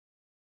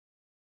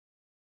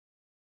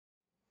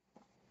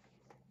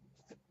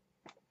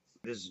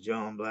This is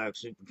John Black,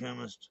 Super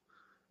Chemist,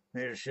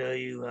 here to show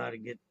you how to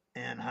get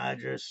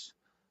anhydrous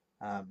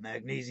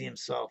magnesium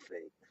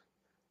sulfate.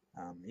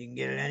 You can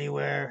get it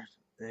anywhere.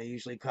 They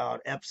usually call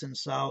it epsom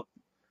salt.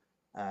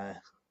 Uh,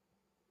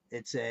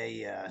 it's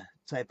a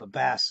type of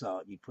bath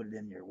salt. You put it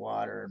in your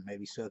water and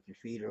maybe soak your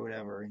feet or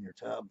whatever in your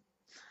tub.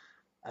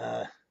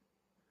 Uh,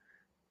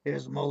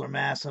 Here's the molar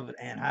mass of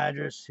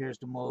anhydrous. Here's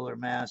the molar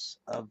mass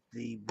of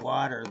the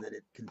water that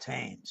it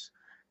contains.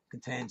 It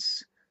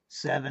contains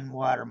 7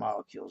 water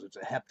molecules. It's a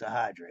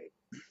heptahydrate.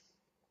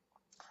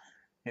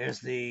 Here's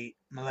the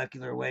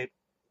molecular weight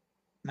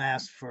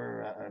mass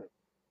for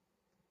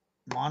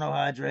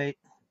monohydrate,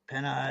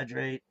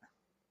 pentahydrate,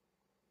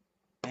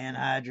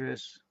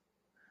 anhydrous.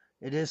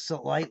 It is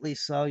slightly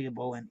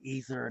soluble in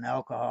ether and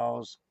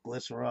alcohols,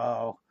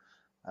 glycerol.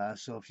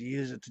 So if you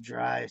use it to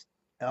dry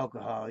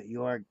alcohol,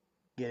 you are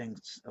getting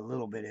a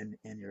little bit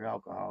in your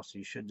alcohol, so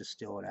you should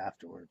distill it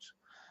afterwards.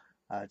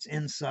 It's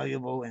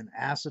insoluble in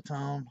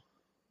acetone.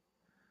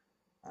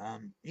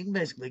 You can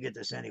basically get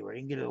this anywhere.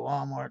 You can get it at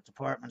Walmart,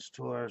 department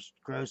stores,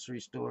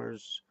 grocery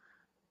stores,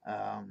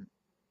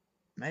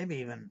 maybe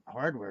even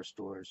hardware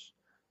stores.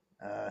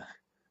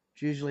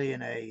 It's usually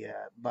in a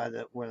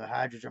where the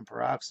hydrogen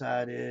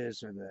peroxide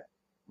is, or the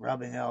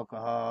rubbing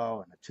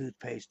alcohol and the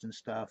toothpaste and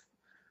stuff,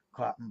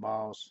 cotton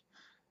balls.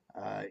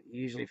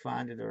 You usually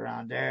find it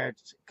around there.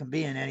 It can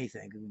be in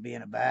anything. It could be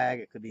in a bag.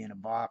 It could be in a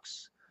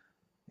box.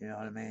 You know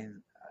what I mean?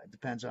 It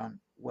depends on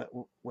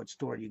what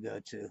store you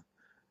go to.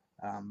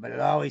 But it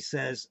always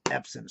says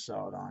Epsom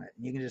salt on it.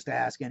 And you can just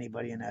ask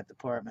anybody in that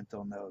department.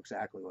 They'll know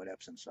exactly what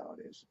Epsom salt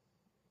is.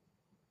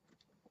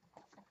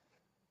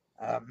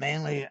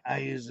 Mainly, I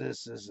use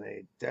this as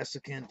a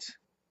desiccant,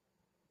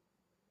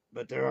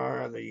 but there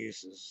are other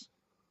uses.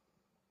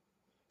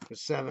 For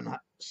seven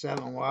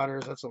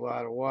waters, that's a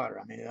lot of water.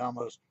 I mean, it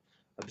almost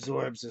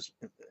absorbs this.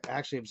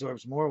 Actually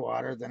absorbs more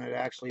water than it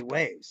actually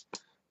weighs.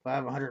 If I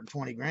have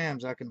 120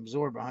 grams, I can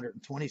absorb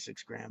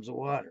 126 grams of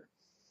water.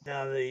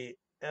 Now, the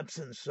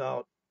Epsom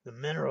salt, the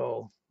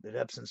mineral that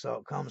Epsom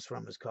salt comes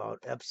from, is called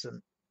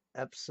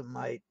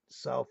epsomite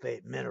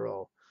sulfate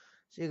mineral.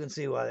 So you can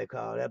see why they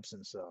call it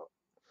Epsom salt.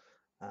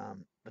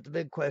 But the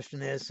big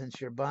question is, since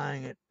you're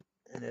buying it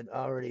and it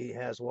already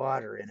has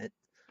water in it,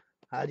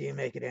 how do you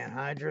make it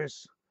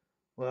anhydrous?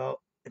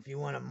 Well, if you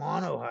want a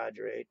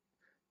monohydrate,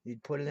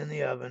 you'd put it in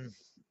the oven,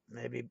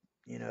 maybe,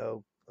 a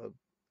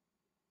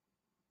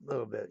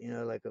little bit,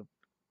 like a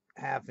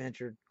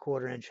half-inch or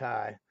quarter-inch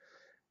high,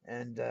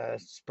 and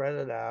spread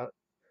it out,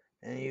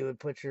 and you would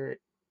put your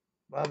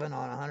oven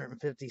on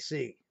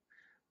 150°C.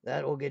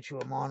 That will get you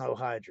a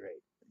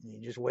monohydrate.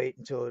 You just wait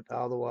until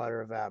all the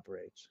water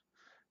evaporates.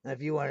 Now,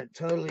 if you want it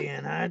totally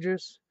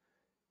anhydrous,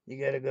 you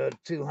got to go to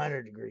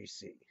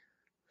 200°C.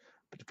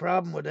 But the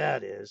problem with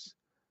that is,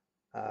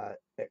 at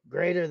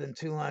greater than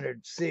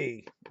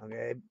 200°C,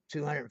 okay,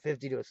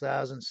 250 to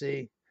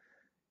 1000°C,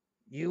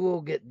 you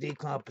will get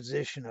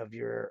decomposition of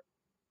your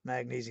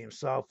magnesium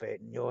sulfate,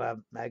 and you'll have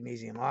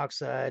magnesium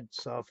oxide,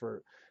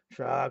 sulfur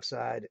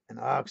trioxide, and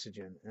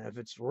oxygen. And if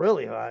it's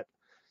really hot,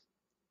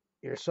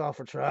 your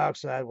sulfur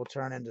trioxide will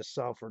turn into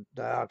sulfur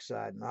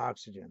dioxide and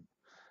oxygen.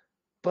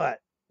 But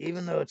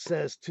even though it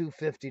says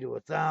 250 to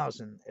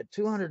 1000, at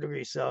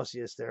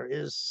 200°C, there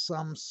is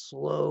some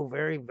slow,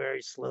 very,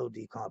 very slow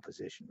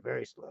decomposition,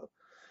 very slow.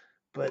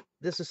 But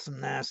this is some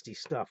nasty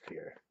stuff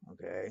here,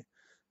 okay?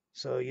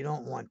 So you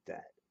don't want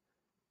that.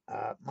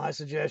 My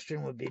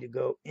suggestion would be to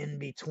go in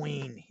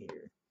between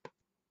here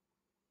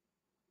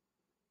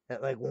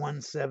at like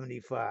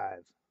 175.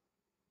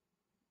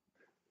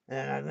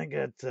 And I think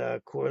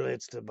that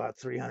correlates to about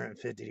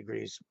 350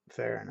 degrees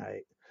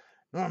Fahrenheit.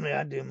 Normally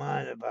I do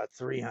mine at about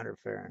 300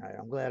 Fahrenheit.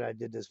 I'm glad I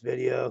did this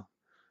video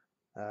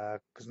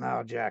because now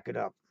I'll jack it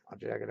up. I'll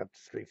jack it up to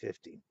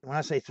 350. When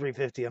I say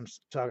 350, I'm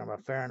talking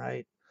about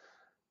Fahrenheit.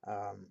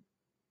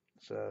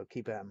 So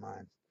keep that in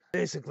mind.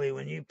 Basically,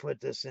 when you put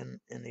this in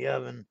the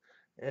oven,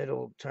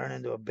 it'll turn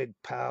into a big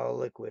pile of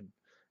liquid,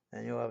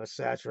 and you'll have a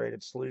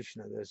saturated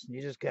solution of this. And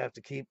you just have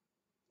to keep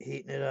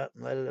heating it up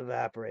and let it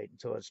evaporate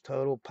until it's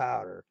total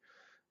powder,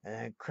 and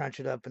then crunch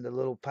it up into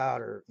little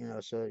powder,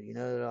 so you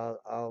know that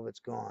all of it's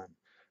gone.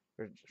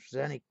 If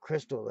there's any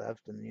crystal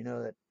left, and you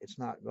know that it's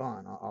not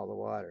gone, all the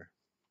water.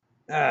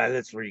 All right,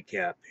 let's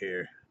recap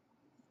here.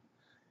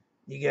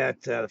 You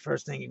got the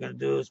first thing you're going to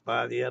do is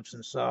buy the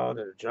Epsom salt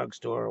at a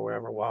drugstore or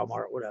wherever,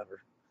 Walmart,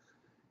 whatever.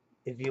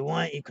 If you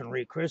want, you can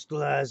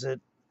recrystallize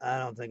it. I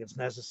don't think it's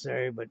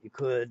necessary, but you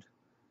could.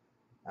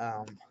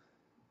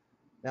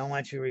 Then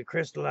once you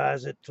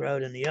recrystallize it, throw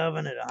it in the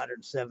oven at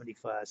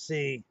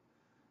 175°C.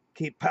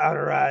 Keep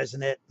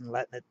powderizing it and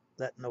letting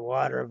the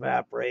water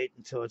evaporate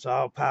until it's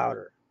all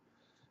powder.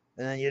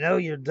 And then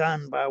you're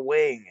done by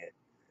weighing it.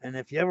 And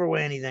if you ever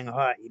weigh anything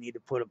hot, you need to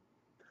put a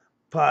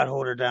pot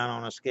holder down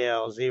on a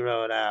scale,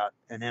 zero it out,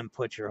 and then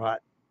put your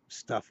hot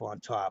stuff on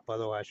top.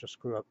 Otherwise, you'll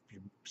screw up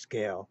your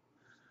scale.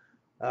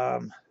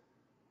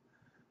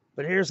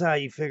 But here's how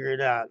you figure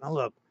it out. Now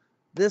look,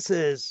 this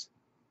is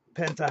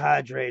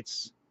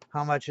pentahydrates,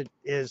 how much it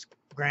is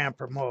gram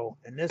per mole,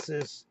 and this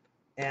is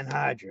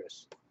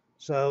anhydrous.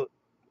 So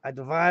I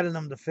divided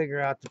them to figure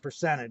out the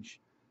percentage.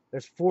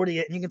 There's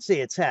 48, and you can see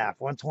it's half.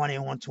 120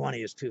 and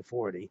 120 is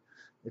 240.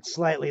 It's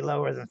slightly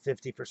lower than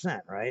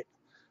 50%, right?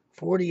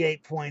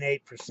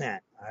 48.8%,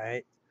 all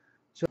right?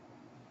 So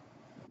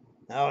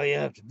all you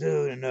have to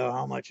do to know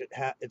how much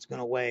it's going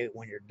to weigh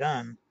when you're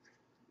done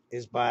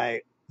is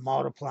by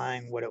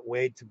multiplying what it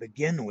weighed to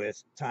begin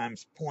with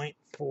times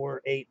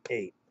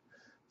 0.488.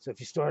 So if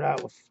you start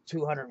out with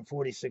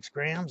 246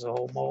 grams, a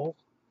whole mole,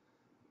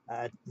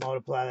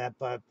 multiply that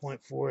by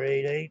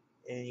 0.488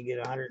 and you get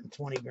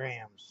 120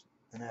 grams.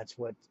 And that's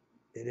what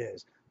it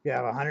is. If you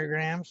have 100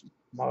 grams,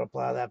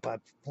 multiply that by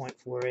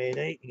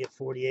 0.488, you get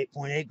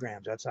 48.8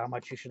 grams. That's how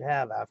much you should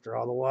have after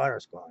all the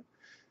water's gone.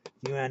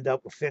 If you end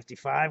up with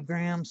 55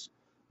 grams,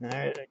 you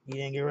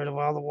didn't get rid of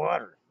all the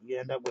water. You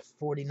end up with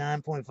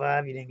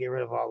 49.5, you didn't get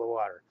rid of all the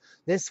water.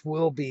 This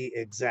will be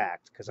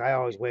exact, because I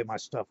always weigh my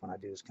stuff when I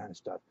do this kind of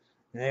stuff.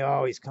 And it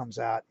always comes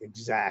out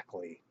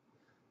exactly.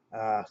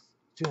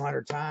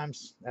 200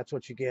 times, that's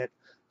what you get.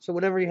 So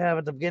whatever you have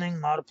at the beginning,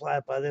 multiply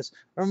it by this.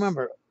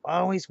 Remember,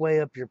 always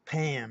weigh up your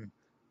pan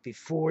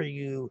before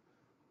you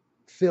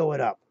fill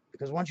it up.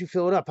 Because once you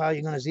fill it up, how are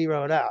you going to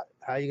zero it out?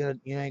 How are you going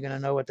to, you're going to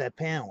know what that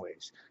pan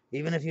weighs?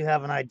 Even if you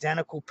have an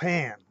identical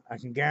pan, I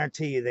can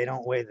guarantee you they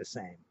don't weigh the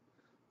same.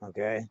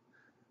 Okay?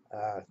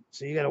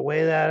 So you got to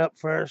weigh that up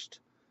first.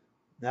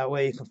 That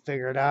way you can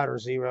figure it out or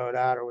zero it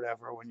out or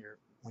whatever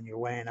when you're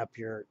weighing up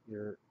your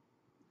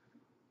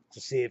to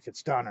see if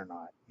it's done or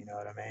not. You know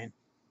what I mean?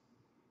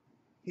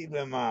 Keep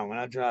in mind, when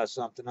I draw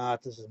something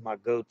out, this is my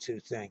go-to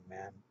thing,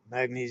 man.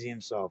 Magnesium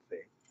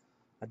sulfate.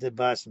 I did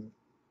buy some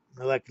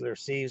molecular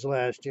sieves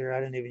last year. I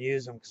didn't even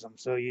use them because I'm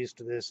so used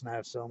to this and I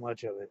have so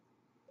much of it.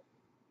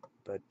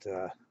 But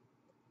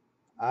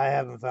I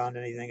haven't found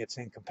anything it's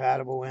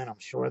incompatible in. I'm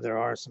sure there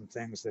are some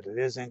things that it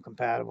is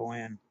incompatible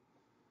in.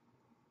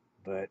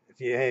 But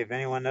if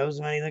anyone knows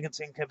of anything it's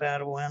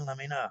incompatible in, let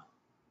me know.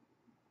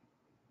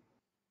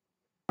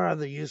 What are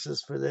the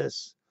uses for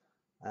this?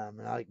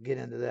 And I'll get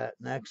into that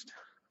next.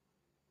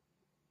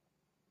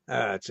 All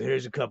right, so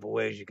here's a couple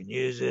ways you can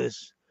use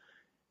this.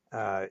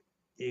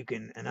 You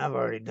can, and I've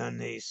already done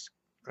these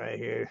right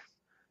here.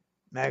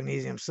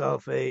 Magnesium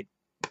sulfate,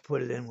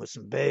 put it in with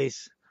some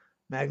base.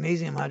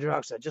 Magnesium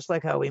hydroxide, just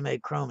like how we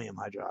make chromium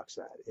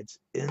hydroxide. It's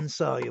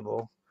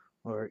insoluble,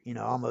 or,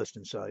 almost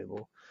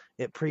insoluble.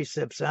 It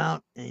precipitates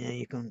out, and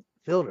you can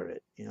filter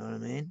it. You know what I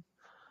mean?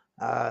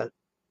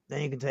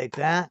 Then you can take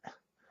that,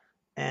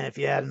 and if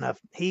you add enough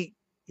heat,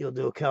 you'll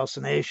do a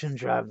calcination,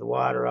 drive the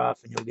water off,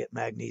 and you'll get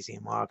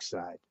magnesium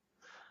oxide.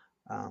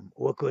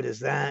 What good is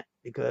that?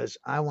 Because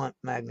I want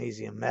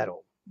magnesium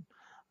metal.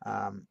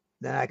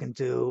 Then I can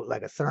do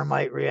like a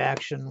thermite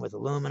reaction with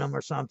aluminum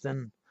or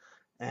something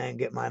and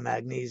get my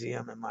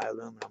magnesium and my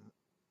aluminum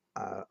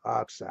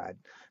oxide.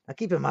 Now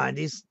keep in mind,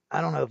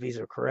 I don't know if these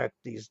are correct,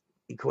 these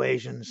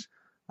equations.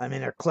 I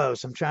mean, they're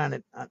close. I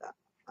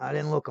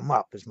didn't look them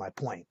up is my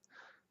point.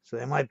 So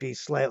they might be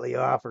slightly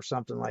off or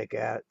something like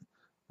that.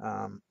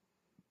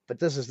 But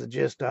this is the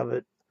gist of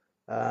it.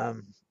 I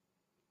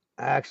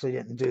actually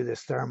didn't do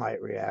this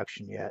thermite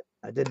reaction yet.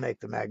 I did make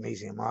the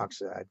magnesium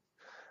oxide.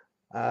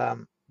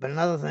 But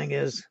another thing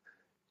is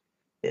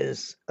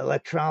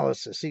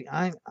electrolysis. See,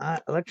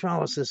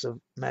 electrolysis of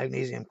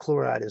magnesium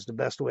chloride is the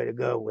best way to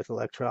go with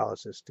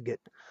electrolysis to get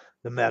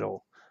the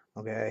metal.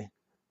 Okay.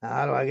 Now,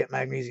 how do I get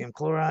magnesium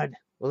chloride?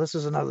 Well, this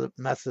is another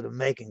method of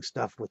making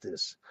stuff with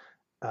this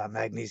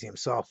magnesium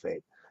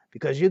sulfate,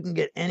 because you can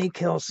get any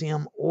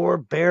calcium or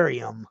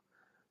barium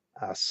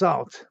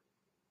salt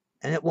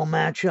and it will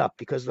match up,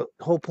 because the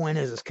whole point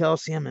is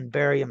calcium and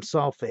barium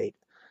sulfate.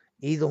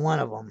 Neither one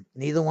of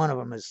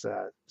them is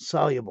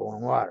soluble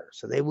in water,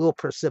 so they will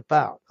precip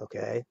out.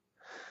 Okay,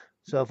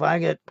 so if I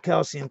get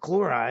calcium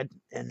chloride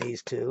in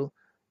these two,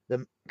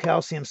 the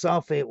calcium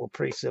sulfate will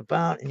precip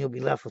out, and you'll be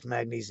left with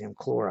magnesium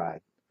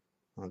chloride.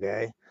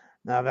 Okay,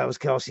 now if that was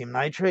calcium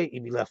nitrate,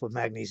 you'd be left with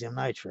magnesium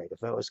nitrate. If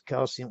that was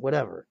calcium,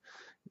 whatever.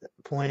 The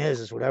point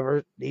is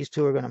whatever, these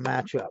two are going to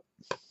match up.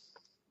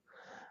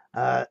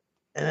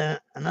 And then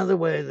another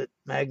way that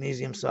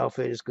magnesium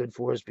sulfate is good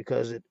for is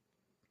because it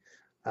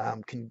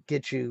can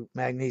get you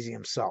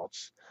magnesium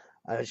salts.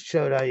 I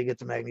showed how you get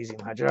the magnesium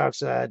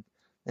hydroxide.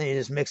 Then you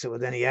just mix it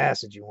with any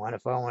acid you want.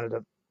 If I wanted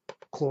a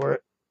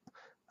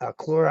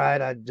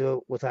chloride, I'd do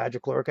it with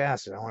hydrochloric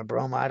acid. I want a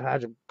bromide,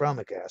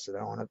 hydrobromic acid.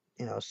 I want a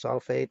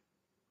sulfate,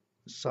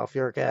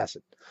 sulfuric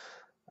acid.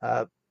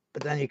 But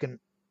then you can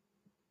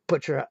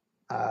put your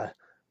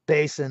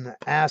base and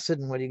acid,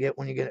 and what do you get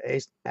when you get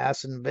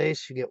acid and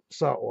base? You get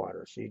salt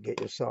water. So you get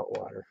your salt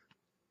water.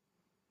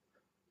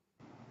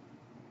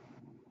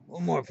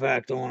 One more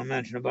fact I want to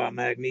mention about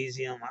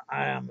magnesium.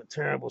 I am a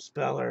terrible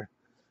speller,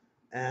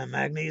 and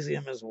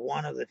magnesium is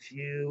one of the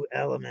few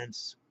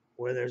elements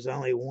where there's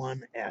only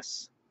one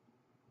S.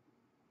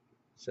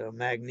 So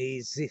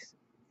magnesium,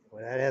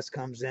 where that S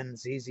comes in,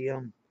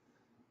 cesium,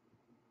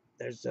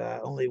 there's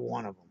only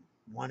one of them,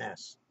 one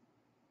S.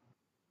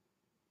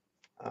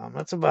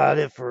 That's about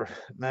it for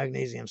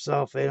magnesium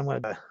sulfate. I'm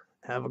going to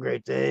have a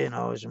great day, and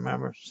always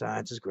remember,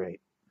 science is great.